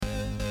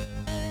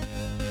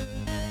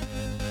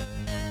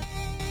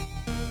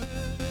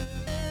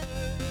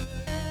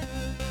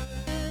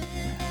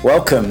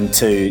Welcome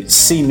to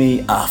See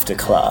Me After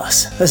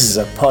Class. This is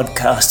a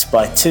podcast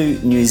by two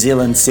New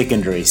Zealand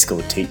secondary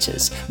school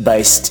teachers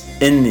based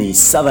in the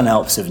Southern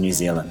Alps of New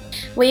Zealand.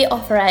 We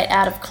operate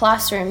out of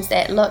classrooms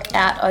that look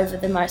out over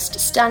the most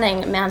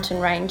stunning mountain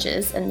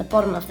ranges in the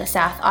bottom of the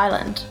South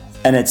Island.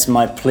 And it's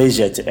my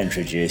pleasure to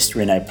introduce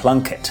Renee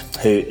Plunkett,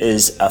 who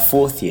is a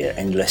fourth year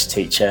English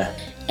teacher.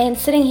 And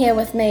sitting here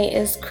with me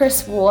is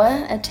Chris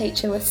Waugh, a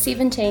teacher with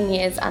 17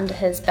 years under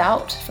his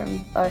belt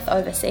from both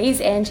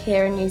overseas and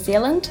here in New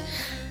Zealand.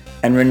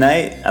 And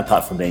Renee,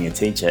 apart from being a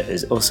teacher,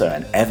 is also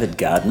an avid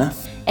gardener.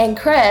 And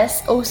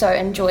Chris also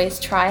enjoys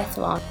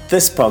triathlon.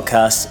 This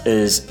podcast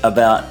is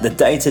about the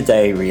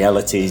day-to-day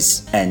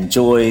realities and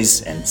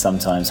joys and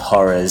sometimes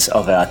horrors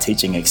of our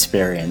teaching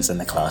experience in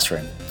the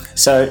classroom.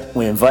 So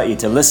we invite you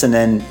to listen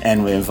in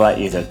and we invite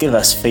you to give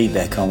us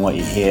feedback on what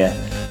you hear.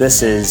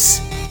 This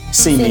is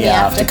See Me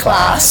After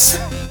Class.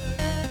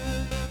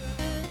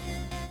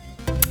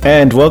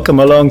 And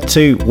welcome along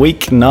to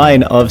week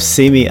 9 of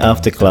See Me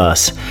After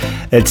Class.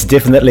 It's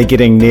definitely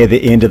getting near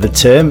the end of the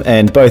term,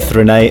 and both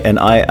Renee and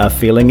I are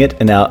feeling it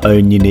in our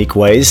own unique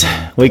ways.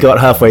 We got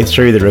halfway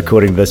through the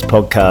recording of this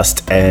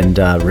podcast and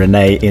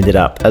Renee ended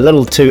up a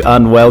little too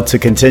unwell to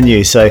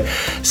continue, so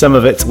some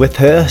of it's with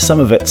her,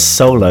 some of it's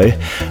solo.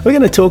 We're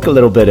going to talk a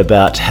little bit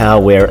about how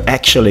we're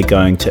actually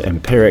going to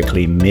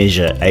empirically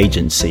measure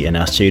agency in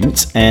our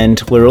students, and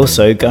we're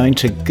also going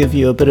to give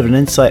you a bit of an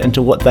insight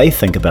into what they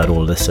think about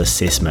all this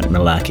assessment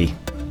malarkey.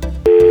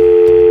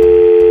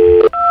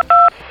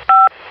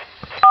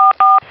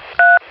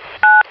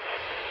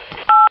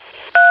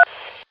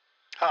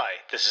 Hi,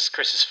 this is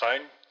Chris's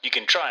phone. You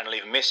can try and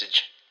leave a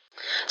message.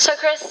 So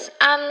Chris,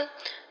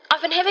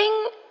 I've been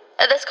having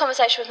this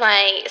conversation with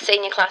my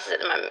senior classes at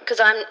the moment because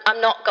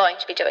I'm not going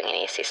to be doing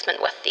any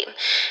assessment with them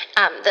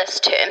this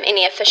term,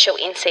 any official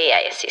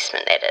NCEA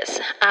assessment that is.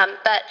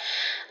 But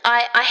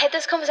I had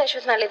this conversation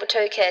with my level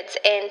 2 kids,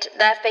 and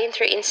they've been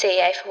through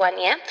NCEA for 1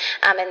 year,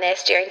 and they're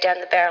staring down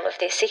the barrel of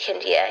their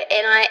second year.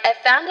 And I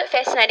found it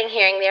fascinating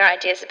hearing their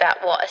ideas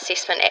about what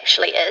assessment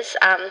actually is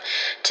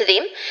to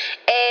them.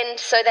 And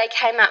so they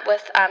came up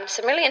with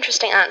some really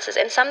interesting answers,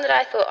 and some that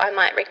I thought I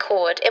might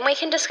record. And we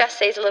can discuss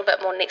these a little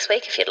bit more next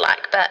week if you'd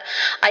like. But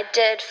I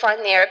did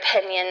find their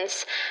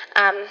opinions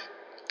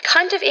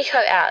kind of echo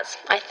ours,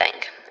 I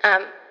think,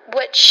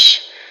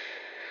 which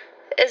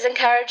is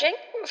encouraging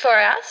for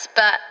us,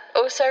 but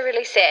also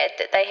really sad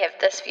that they have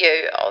this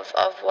view of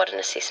what an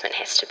assessment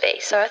has to be.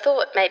 So I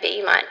thought maybe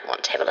you might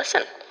want to have a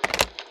listen.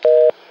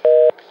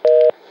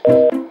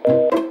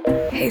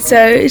 Okay,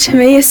 so to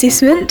me,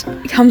 assessment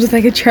comes with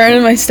like a churn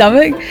in my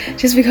stomach,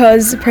 just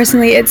because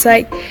personally it's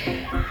like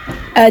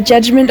a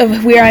judgment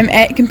of where I'm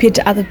at compared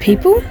to other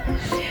people,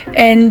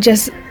 and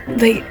just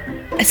like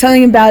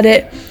something about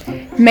it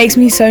makes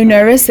me so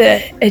nervous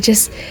that it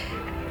just,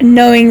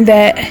 knowing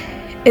that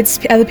it's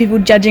other people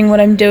judging what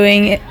I'm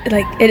doing,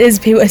 it is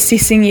people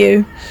assessing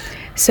you,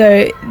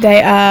 so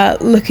they are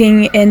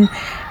looking and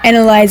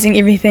analysing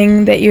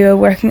everything that you're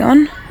working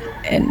on,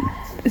 and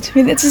to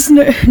me that's just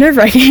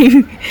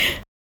nerve-wracking.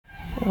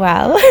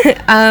 Well,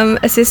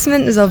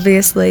 assessment is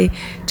obviously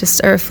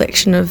just a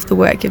reflection of the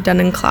work you've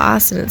done in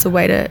class, and it's a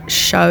way to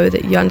show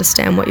that you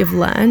understand what you've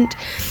learned.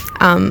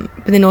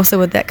 But then also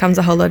with that comes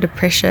a whole lot of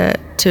pressure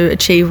to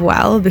achieve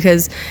well,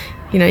 because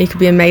you know, you could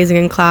be amazing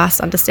in class,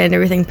 understand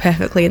everything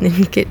perfectly, and then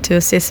you get to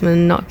assessment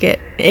and not get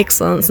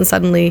excellence, and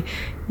suddenly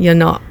you're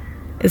not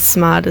as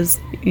smart as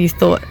you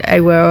thought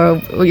you were,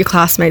 or your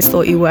classmates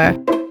thought you were.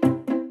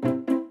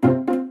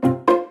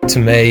 To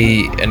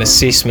me, an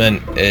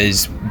assessment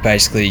is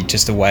basically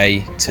just a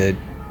way to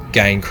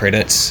gain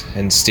credits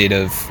instead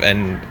of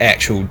an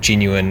actual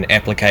genuine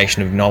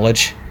application of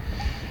knowledge.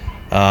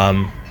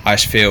 I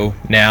just feel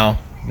now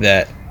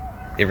that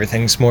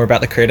everything's more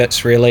about the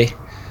credits, really.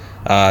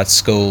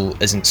 School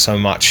isn't so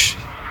much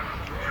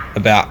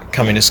about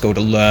coming to school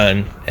to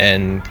learn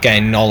and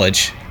gain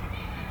knowledge.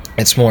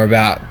 It's more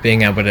about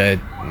being able to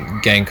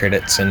gain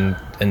credits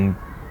and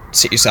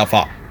set yourself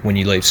up when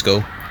you leave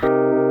school.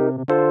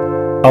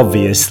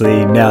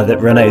 Obviously, now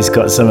that Renee's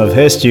got some of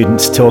her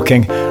students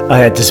talking, I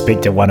had to speak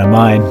to one of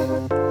mine.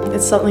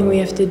 It's something we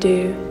have to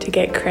do to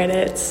get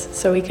credits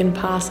so we can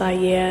pass our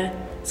year.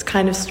 It's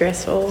kind of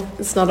stressful.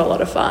 It's not a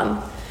lot of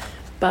fun,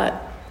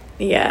 but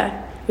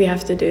yeah, we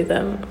have to do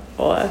them,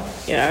 or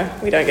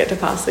we don't get to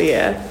pass the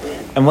year.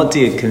 And what do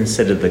you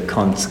consider the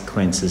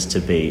consequences to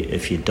be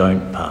if you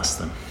don't pass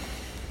them?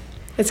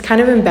 It's kind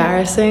of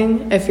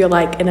embarrassing if you're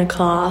like in a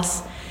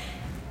class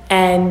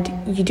and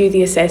you do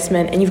the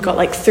assessment and you've got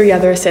like 3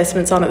 other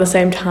assessments on at the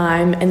same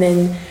time, and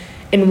then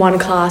in one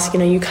class,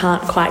 you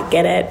can't quite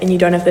get it and you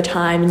don't have the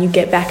time, and you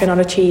get back and not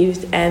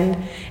achieved, and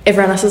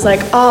everyone else is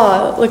like,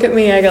 oh, look at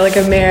me, I got like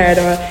a merit,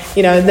 or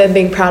them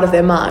being proud of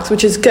their marks,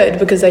 which is good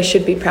because they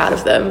should be proud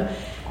of them.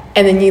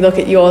 And then you look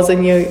at yours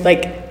and you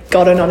like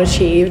got it not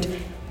achieved,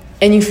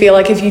 and you feel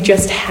like if you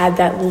just had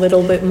that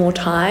little bit more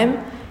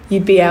time,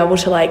 you'd be able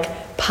to like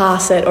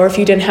pass it, or if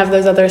you didn't have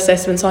those other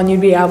assessments on, you'd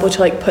be able to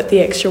like put the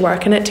extra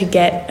work in it to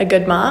get a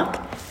good mark.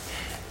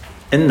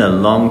 In the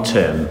long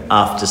term,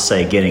 after,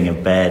 say, getting a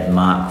bad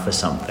mark for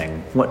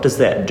something, what does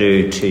that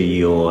do to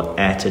your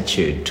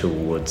attitude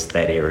towards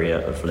that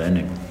area of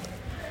learning?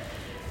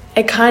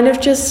 It kind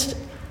of just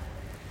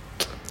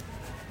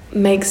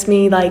makes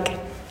me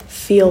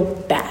feel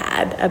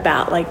bad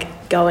about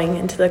going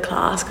into the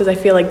class, because I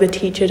feel like the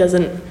teacher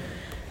doesn't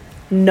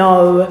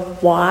know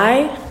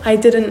why I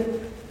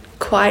didn't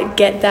quite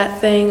get that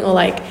thing, or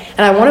and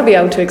I want to be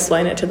able to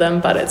explain it to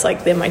them, but it's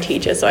they're my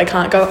teacher, so I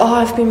can't go, oh,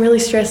 I've been really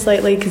stressed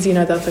lately, because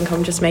they'll think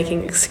I'm just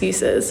making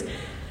excuses.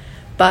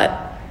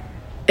 But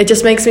it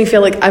just makes me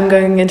feel like I'm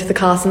going into the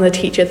class and the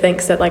teacher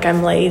thinks that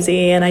I'm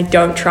lazy and I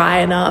don't try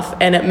enough,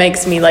 and it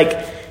makes me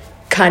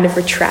kind of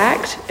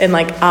retract and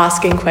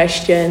asking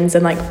questions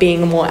and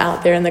being more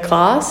out there in the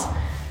class.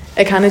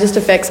 It kind of just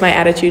affects my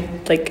attitude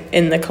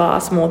in the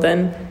class more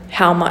than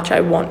how much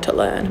I want to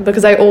learn,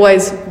 because I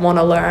always want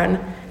to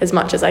learn as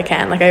much as I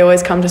can. I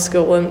always come to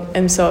school and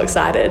am so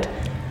excited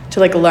to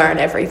learn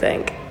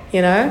everything,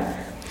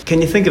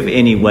 Can you think of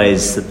any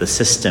ways that the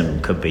system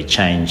could be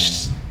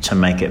changed to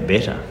make it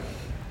better?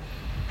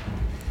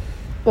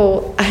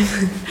 Well,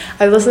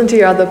 I listened to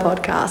your other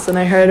podcast and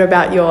I heard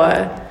about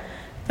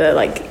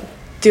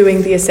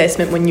doing the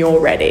assessment when you're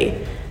ready.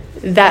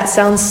 That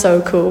sounds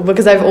so cool,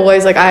 because I've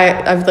always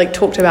I've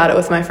talked about it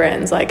with my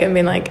friends, and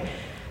been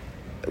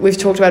we've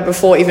talked about it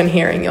before even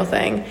hearing your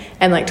thing,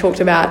 and talked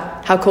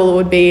about how cool it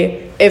would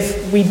be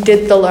if we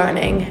did the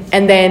learning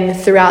and then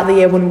throughout the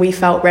year when we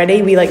felt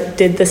ready, we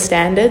did the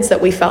standards that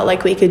we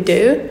felt we could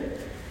do.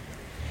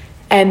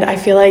 And I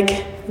feel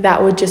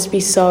that would just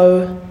be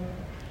so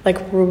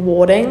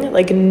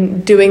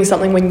rewarding, doing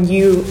something when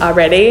you are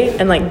ready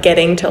and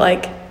getting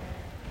to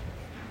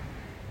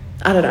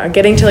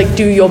getting to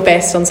do your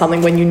best on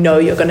something when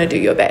you're going to do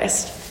your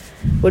best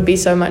would be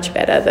so much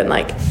better than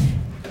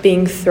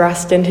being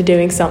thrust into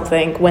doing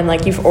something when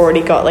you've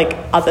already got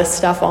other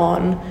stuff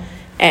on.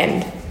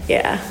 And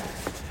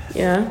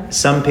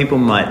Some people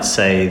might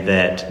say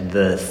that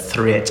the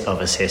threat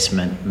of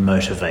assessment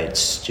motivates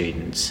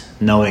students.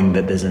 Knowing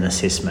that there's an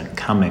assessment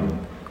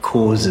coming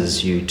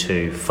causes you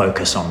to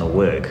focus on the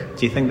work.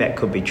 Do you think that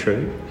could be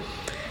true?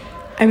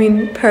 I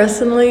mean,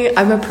 personally,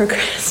 I'm a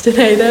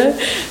procrastinator,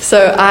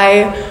 so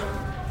I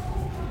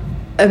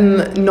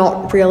am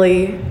not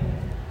really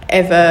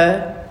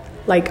ever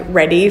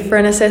ready for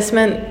an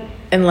assessment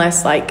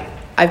unless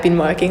I've been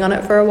working on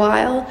it for a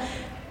while.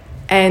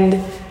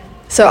 And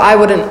so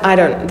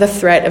the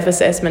threat of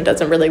assessment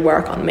doesn't really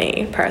work on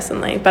me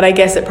personally, but I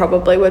guess it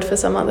probably would for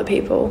some other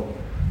people.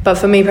 But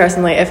for me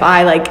personally, if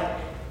I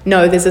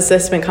know there's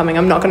assessment coming,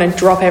 I'm not going to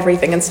drop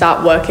everything and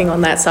start working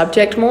on that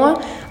subject more.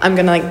 I'm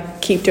going to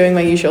keep doing my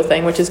usual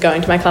thing, which is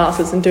going to my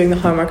classes and doing the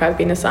homework I've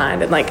been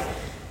assigned, and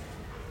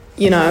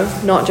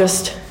not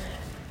just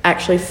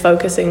actually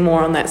focusing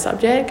more on that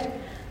subject.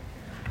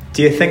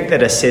 Do you think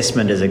that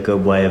assessment is a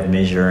good way of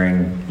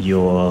measuring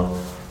your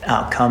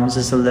outcomes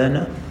as a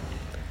learner?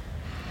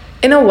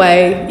 In a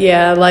way,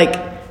 yeah.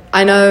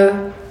 I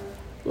know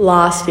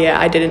last year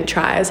I didn't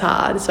try as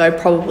hard, so I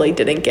probably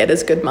didn't get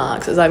as good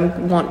marks as I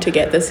want to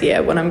get this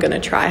year when I'm going to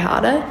try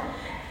harder.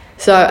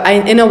 So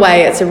in a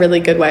way, it's a really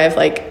good way of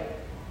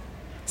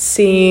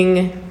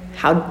seeing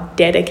how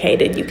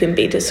dedicated you can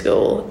be to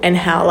school and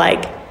how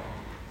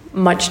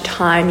much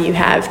time you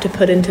have to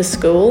put into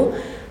school.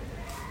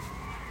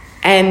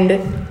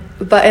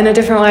 But in a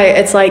different way,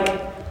 it's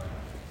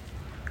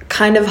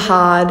kind of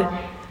hard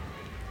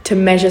to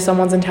measure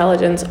someone's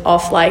intelligence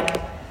off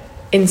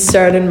in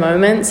certain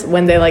moments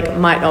when they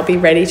might not be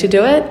ready to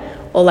do it,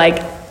 or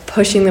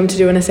pushing them to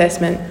do an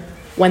assessment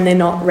when they're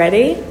not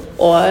ready.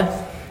 Or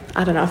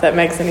I don't know if that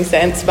makes any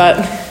sense, but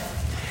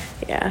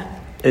yeah.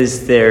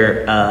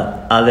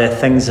 Are there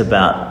things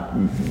about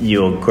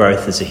your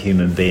growth as a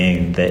human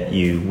being that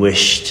you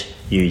wished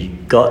you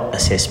got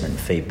assessment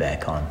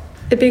feedback on?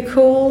 It'd be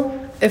cool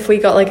if we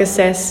got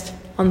assessed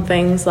on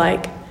things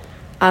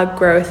our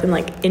growth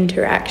and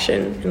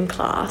interaction in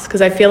class,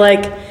 because I feel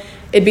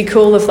it'd be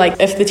cool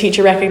if the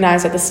teacher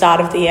recognized at the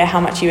start of the year how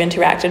much you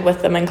interacted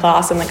with them in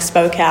class and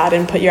spoke out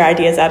and put your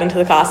ideas out into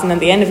the class, and then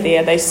at the end of the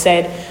year they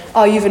said,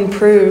 oh, you've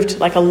improved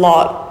a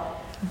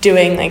lot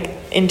doing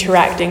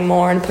interacting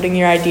more and putting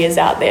your ideas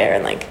out there,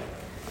 and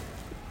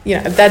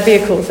that'd be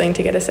a cool thing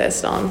to get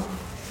assessed on,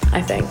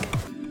 I think.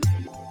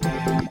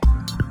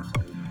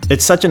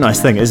 It's such a nice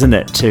thing, isn't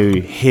it,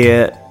 to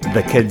hear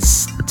the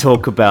kids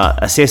talk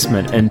about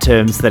assessment in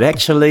terms that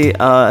actually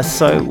are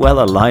so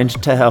well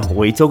aligned to how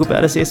we talk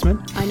about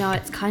assessment. I know,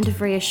 it's kind of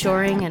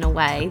reassuring in a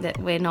way that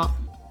we're not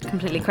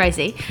completely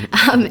crazy,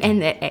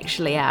 and that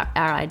actually our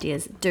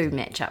ideas do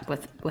match up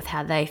with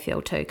how they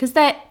feel too, because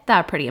they're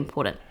pretty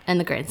important in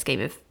the grand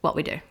scheme of what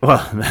we do.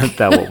 Well,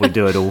 they're what we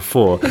do it all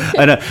for.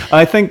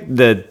 I think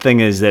the thing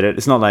is that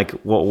it's not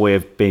what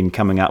we've been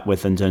coming up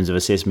with in terms of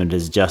assessment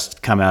has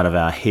just come out of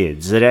our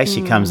heads. It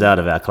actually comes out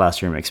of our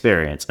classroom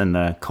experience and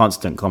the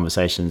constant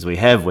conversations we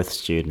have with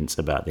students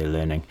about their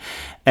learning,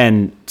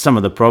 and some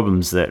of the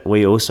problems that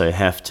we also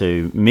have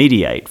to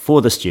mediate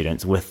for the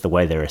students with the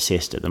way they're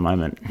assessed at the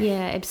moment.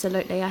 Yeah,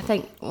 absolutely. I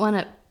think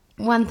one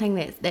one thing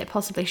that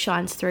possibly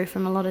shines through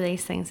from a lot of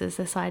these things is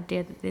this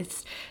idea that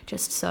there's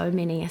just so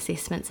many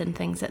assessments and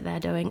things that they're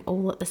doing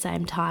all at the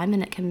same time,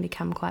 and it can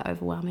become quite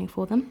overwhelming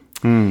for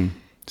them.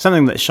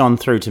 Something that shone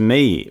through to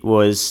me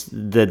was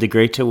the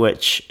degree to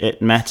which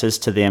it matters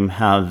to them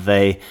how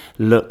they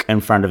look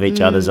in front of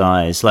each other's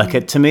eyes.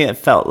 To me, it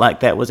felt like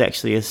that was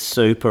actually a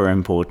super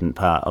important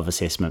part of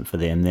assessment for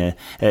them,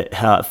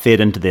 how it fed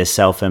into their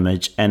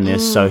self-image and their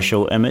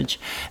social image,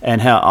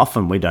 and how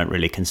often we don't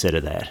really consider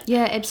that.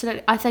 Yeah,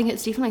 absolutely. I think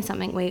it's definitely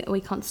something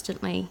we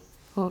constantly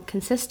or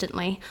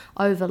consistently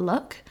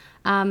overlook.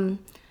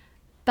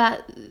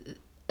 But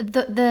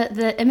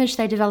the image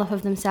they develop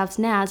of themselves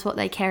now is what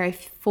they carry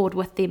forward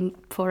with them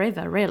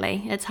forever,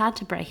 really. It's hard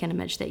to break an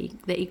image that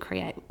you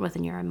create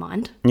within your own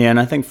mind. Yeah, and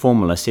I think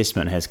formal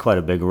assessment has quite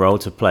a big role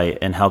to play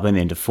in helping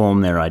them to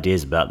form their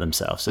ideas about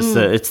themselves.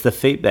 It's the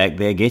feedback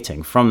they're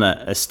getting from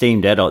the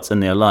esteemed adults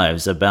in their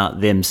lives about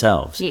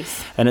themselves.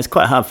 Yes. And it's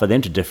quite hard for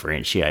them to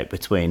differentiate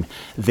between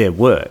their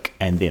work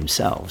and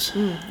themselves.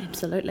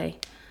 Absolutely.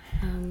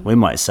 We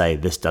might say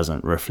this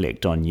doesn't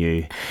reflect on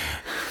you,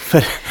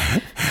 but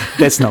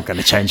that's not going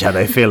to change how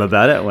they feel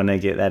about it when they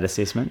get that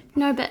assessment.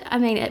 No, but I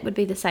mean, it would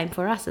be the same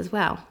for us as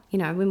well. You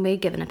know, when we're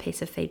given a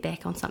piece of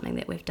feedback on something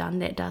that we've done,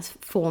 that does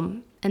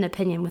form an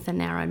opinion within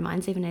our own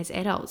minds. Even as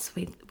adults,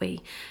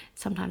 we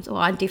sometimes,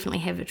 or I definitely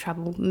have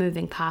trouble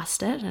moving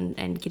past it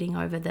and getting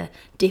over the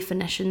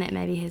definition that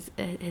maybe has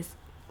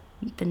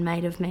been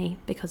made of me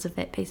because of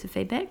that piece of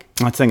feedback.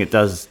 I think it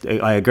does.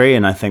 I agree,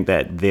 and I think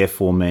that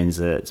therefore means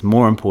that it's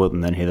more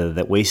important than ever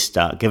that we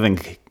start giving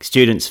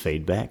students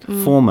feedback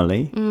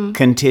formally,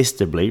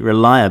 contestably,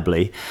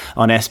 reliably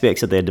on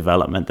aspects of their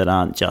development that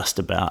aren't just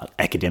about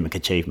academic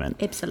achievement.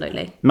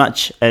 Absolutely.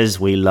 Much as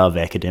we love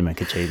academic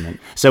achievement.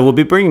 So we'll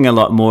be bringing a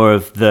lot more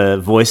of the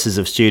voices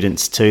of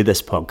students to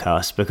this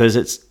podcast because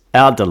it's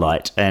our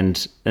delight,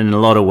 and in a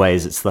lot of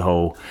ways it's the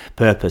whole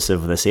purpose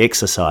of this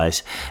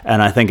exercise,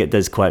 and I think it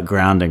is quite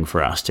grounding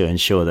for us to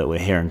ensure that we're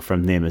hearing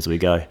from them as we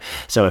go.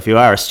 So if you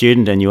are a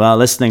student and you are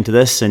listening to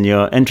this and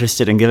you're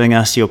interested in giving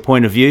us your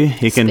point of view,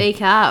 you can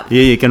speak up.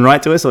 Yeah, you can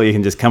write to us, or you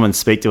can just come and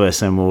speak to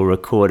us and we'll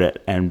record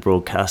it and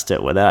broadcast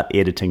it without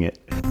editing it.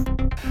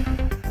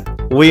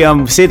 We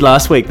said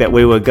last week that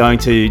we were going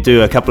to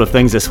do a couple of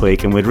things this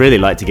week, and we'd really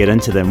like to get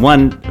into them.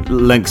 One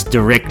links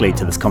directly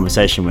to this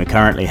conversation we're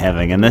currently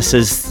having, and this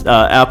is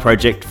our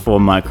project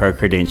for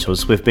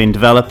micro-credentials. We've been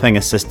developing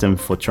a system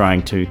for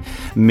trying to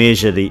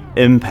measure the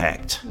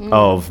impact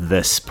of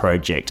this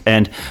project.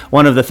 And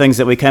one of the things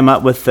that we came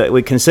up with that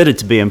we considered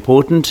to be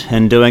important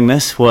in doing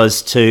this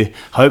was to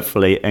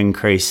hopefully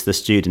increase the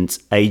students'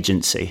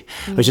 agency,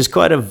 which is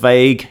quite a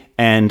vague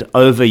and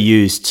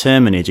overused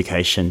term in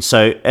education.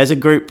 So as a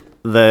group,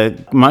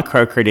 the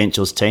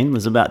micro-credentials team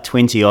was about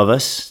 20 of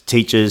us,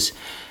 teachers,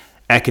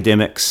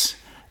 academics,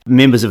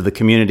 members of the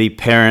community,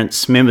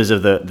 parents, members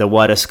of the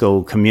wider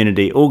school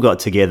community, all got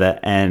together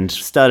and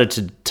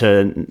started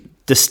to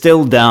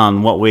distill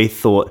down what we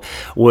thought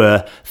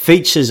were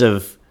features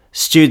of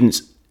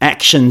students'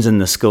 actions in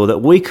the school that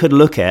we could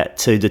look at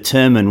to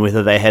determine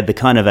whether they had the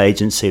kind of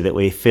agency that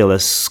we feel a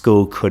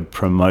school could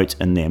promote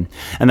in them.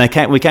 And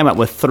we came up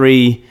with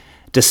 3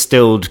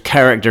 distilled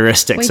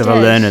characteristics of a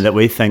learner that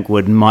we think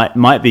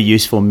might be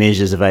useful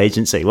measures of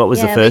agency. What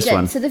was the first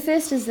one? So the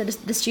first is that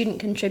the student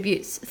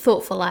contributes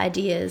thoughtful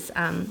ideas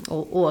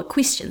or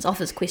questions,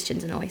 offers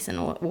questions in a lesson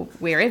or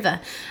wherever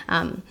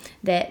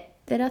that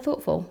are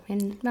thoughtful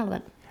and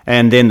relevant.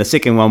 And then the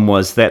second one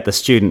was that the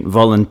student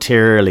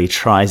voluntarily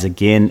tries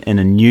again in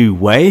a new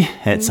way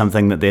at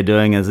something that they're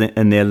doing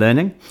in their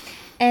learning.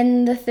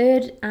 And the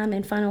third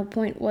and final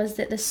point was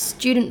that the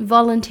student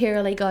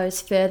voluntarily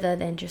goes further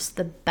than just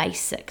the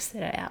basics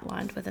that are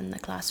outlined within the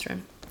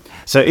classroom.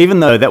 So even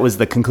though that was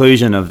the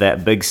conclusion of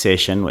that big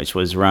session, which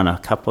was run a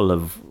couple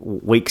of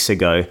weeks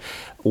ago,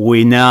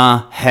 we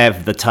now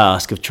have the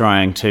task of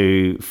trying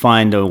to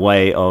find a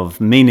way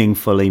of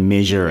meaningfully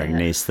measuring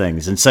these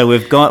things. And so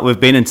we've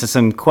been into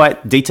some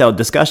quite detailed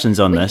discussions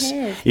on this.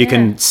 You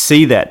can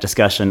see that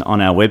discussion on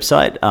our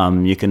website.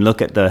 You can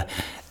look at the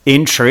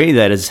entry,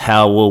 that is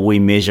how will we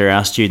measure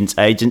our students'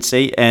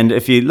 agency, and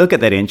if you look at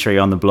that entry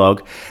on the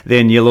blog,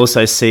 then you'll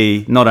also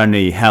see not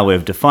only how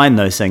we've defined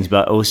those things,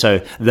 but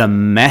also the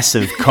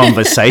massive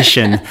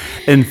conversation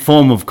in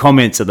form of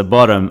comments at the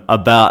bottom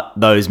about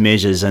those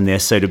measures and their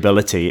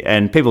suitability.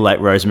 And people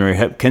like Rosemary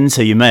Hipkins,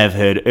 who you may have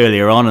heard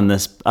earlier on in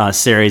this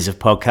series of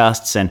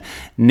podcasts, and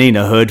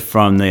Nina Hood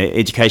from the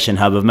Education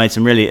Hub have made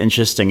some really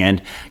interesting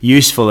and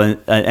useful and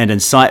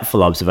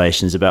insightful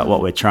observations about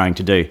what we're trying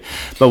to do.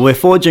 But we're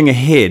forging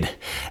ahead.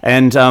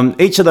 And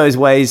each of those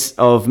ways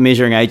of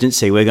measuring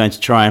agency, we're going to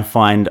try and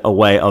find a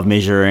way of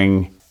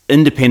measuring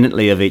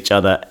independently of each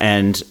other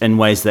and in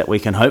ways that we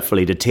can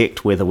hopefully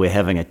detect whether we're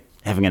having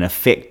an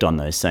effect on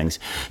those things.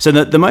 So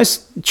the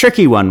most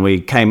tricky one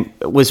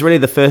was really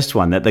the first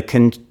one, that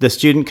the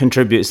student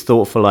contributes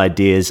thoughtful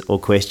ideas or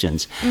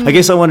questions. I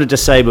guess I wanted to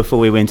say before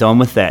we went on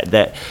with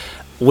that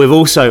we've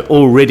also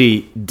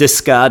already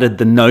discarded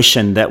the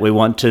notion that we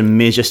want to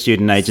measure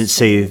student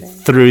agency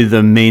through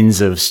the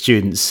means of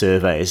student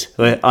surveys.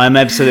 I'm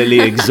absolutely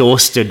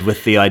exhausted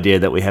with the idea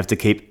that we have to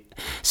keep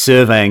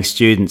surveying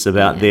students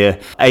about their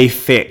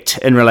affect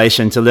in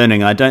relation to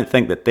learning. I don't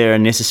think that they're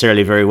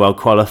necessarily very well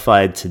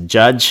qualified to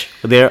judge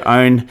their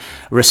own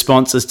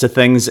responses to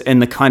things in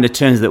the kind of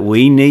terms that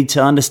we need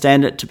to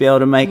understand it to be able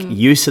to make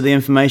use of the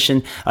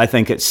information. I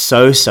think it's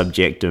so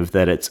subjective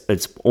that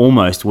it's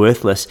almost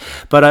worthless.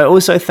 But I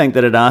also think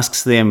that it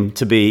asks them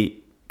to be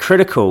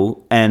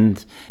critical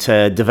and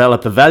to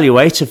develop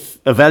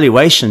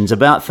evaluations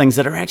about things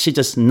that are actually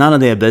just none of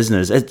their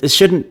business.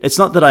 It's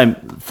not that I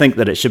think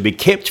that it should be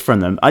kept from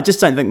them. I just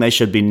don't think they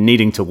should be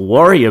needing to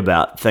worry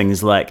about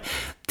things like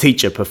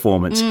teacher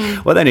performance.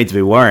 What they need to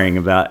be worrying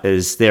about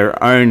is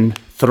their own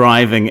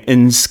thriving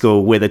in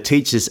school, where the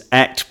teachers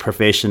act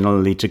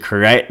professionally to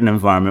create an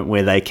environment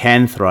where they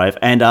can thrive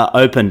and are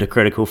open to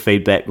critical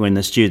feedback when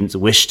the students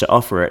wish to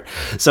offer it.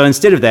 So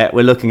instead of that,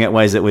 we're looking at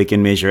ways that we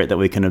can measure it, that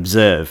we can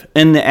observe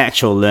in the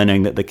actual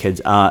learning that the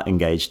kids are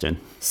engaged in.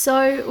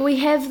 So we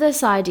have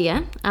this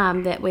idea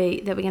that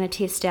we're going to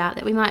test out,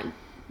 that we might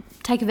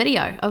take a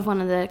video of one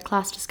of the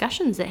class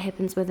discussions that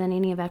happens within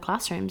any of our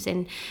classrooms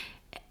and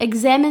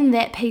examine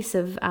that piece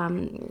of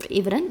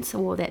evidence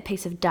or that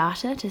piece of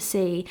data to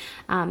see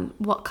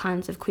what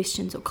kinds of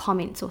questions or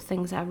comments or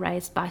things are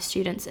raised by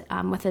students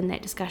within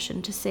that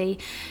discussion, to see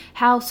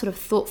how sort of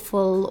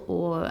thoughtful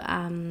or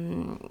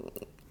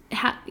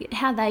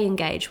how they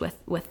engage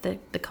with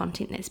the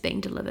content that's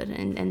being delivered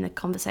and the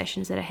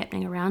conversations that are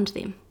happening around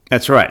them.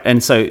 That's right.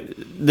 And so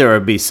there will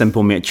be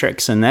simple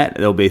metrics in that.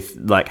 There'll be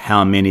like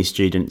how many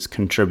students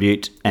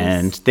contribute,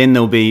 and then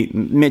there'll be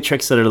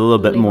metrics that are a little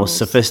bit more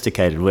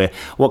sophisticated, where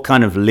what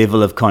kind of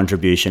level of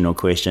contribution or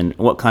question,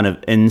 what kind of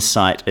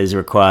insight is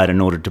required in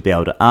order to be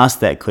able to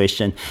ask that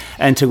question,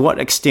 and to what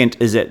extent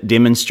is it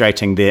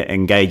demonstrating their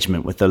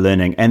engagement with the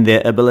learning and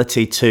their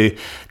ability to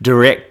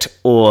direct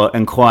or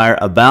inquire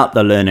about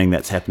the learning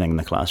that's happening in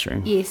the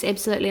classroom. Yes,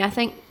 absolutely. I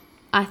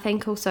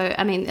think also,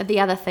 I mean, the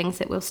other things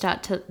that we'll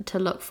start to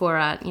look for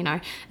are,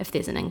 if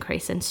there's an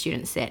increase in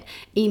students that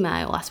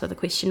email us with a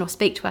question or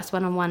speak to us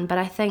one-on-one. But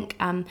I think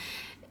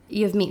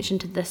you've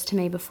mentioned this to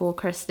me before,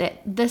 Chris,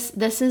 that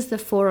this is the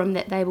forum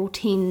that they will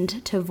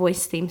tend to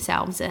voice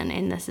themselves in,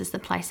 and this is the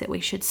place that we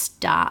should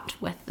start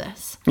with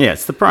this. Yeah,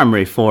 it's the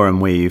primary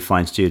forum where you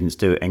find students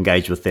do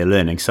engage with their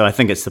learning. So I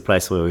think it's the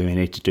place where we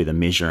need to do the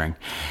measuring.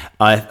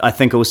 I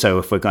think also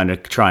if we're going to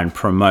try and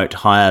promote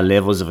higher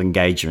levels of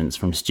engagements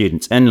from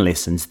students in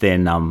lessons,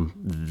 then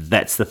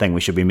that's the thing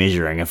we should be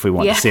measuring if we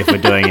want to see if we're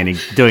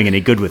doing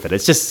any good with it.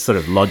 It's just sort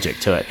of logic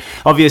to it.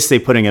 Obviously,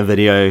 putting a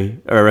video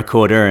or a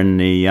recorder in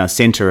the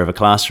centre of a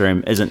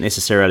classroom isn't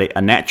necessarily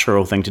a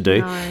natural thing to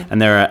do,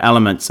 and there are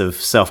elements of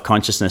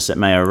self-consciousness that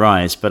may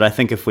arise, but I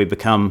think if we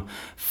become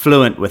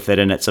fluent with it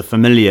and it's a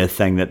familiar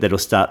thing, that'll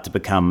start to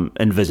become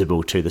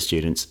invisible to the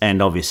students,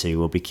 and obviously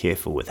we'll be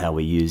careful with how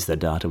we use the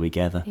data we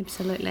gather.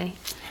 Absolutely.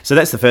 So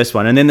that's the first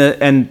one, and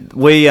then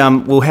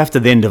we'll have to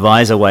then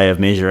devise a way of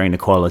measuring the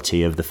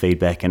quality of the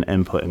feedback and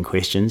input and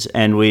questions,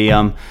 and we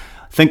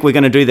think we're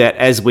going to do that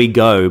as we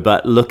go,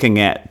 but looking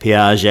at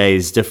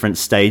Piaget's different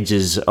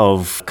stages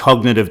of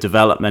cognitive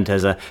development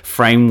as a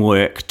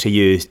framework to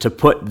use to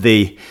put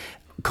the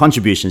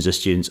contributions of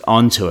students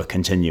onto a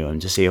continuum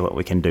to see what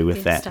we can do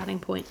with that. Starting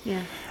point,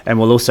 yeah. And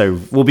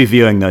we'll be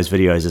viewing those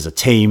videos as a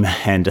team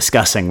and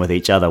discussing with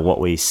each other what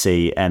we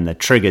see and the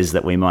triggers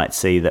that we might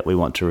see that we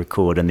want to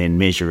record and then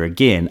measure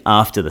again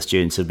after the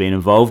students have been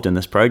involved in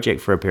this project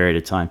for a period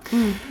of time.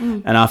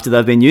 And after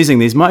they've been using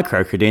these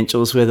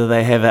micro-credentials, whether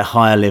they have a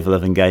higher level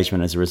of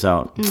engagement as a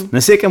result.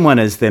 The second one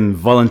is them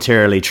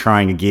voluntarily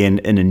trying again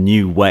in a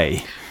new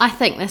way. I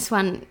think this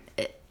one,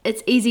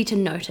 it's easy to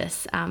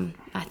notice.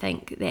 I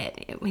think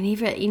that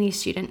whenever any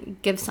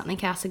student gives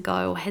something else a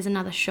go or has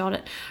another shot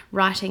at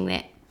writing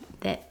that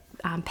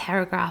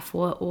paragraph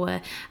or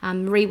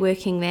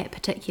reworking that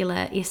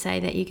particular essay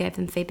that you gave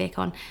them feedback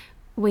on,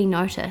 we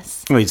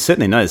notice. We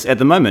certainly notice. At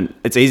the moment,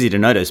 it's easy to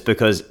notice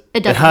because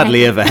it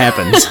hardly ever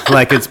happens.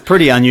 Like, it's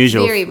pretty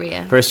unusual. Very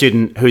rare. For a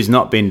student who's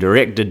not been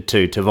directed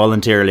to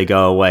voluntarily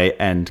go away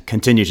and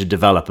continue to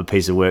develop a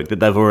piece of work that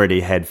they've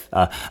already had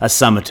a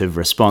summative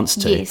response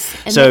to. Yes,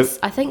 and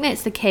I think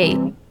that's the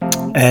key.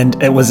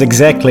 And it was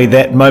exactly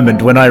that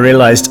moment when I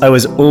realised I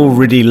was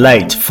already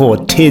late for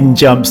 10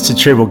 jumps to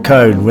Treble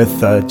Cone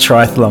with the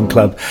Triathlon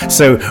Club.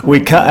 So we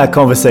cut our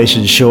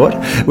conversation short.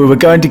 We were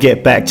going to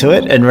get back to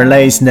it, and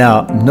Renee's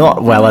now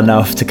not well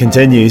enough to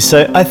continue.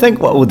 So I think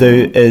what we'll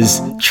do is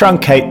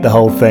truncate the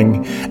whole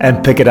thing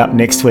and pick it up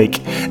next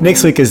week.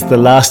 Next week is the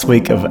last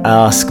week of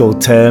our school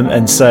term,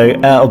 and so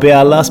it'll be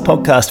our last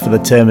podcast for the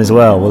term as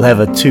well. We'll have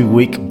a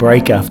 2-week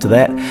break after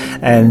that,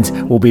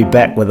 and we'll be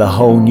back with a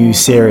whole new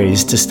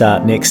series to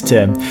start next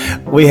term.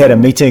 We had a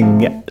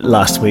meeting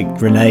last week,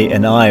 Renee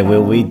and I,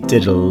 where we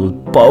did a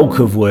bulk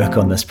of work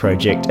on this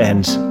project,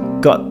 and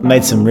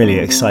made some really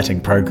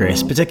exciting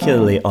progress,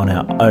 particularly on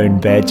our own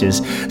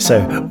badges, so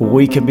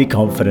we can be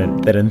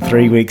confident that in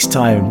 3 weeks'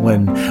 time,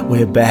 when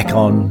we're back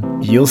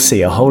on, you'll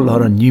see a whole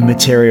lot of new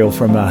material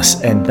from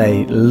us, and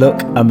they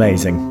look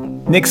amazing.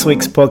 Next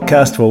week's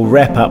podcast will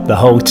wrap up the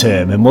whole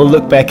term, and we'll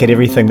look back at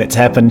everything that's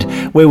happened,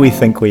 where we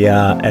think we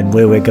are, and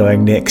where we're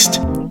going next.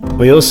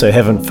 We also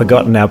haven't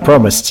forgotten our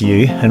promise to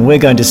you, and we're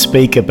going to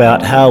speak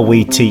about how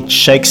we teach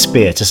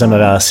Shakespeare to some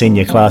of our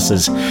senior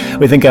classes.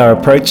 We think our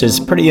approach is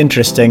pretty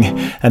interesting,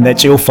 and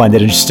that you'll find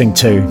it interesting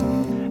too.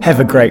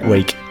 Have a great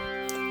week.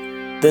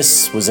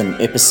 This was an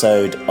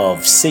episode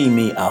of See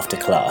Me After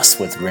Class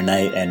with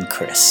Renee and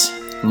Chris.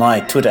 My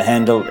Twitter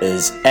handle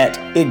is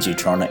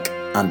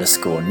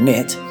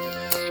 @edutronic_net.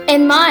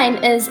 And mine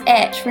is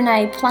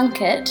 @Renee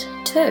Plunkett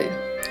too.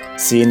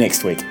 See you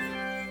next week.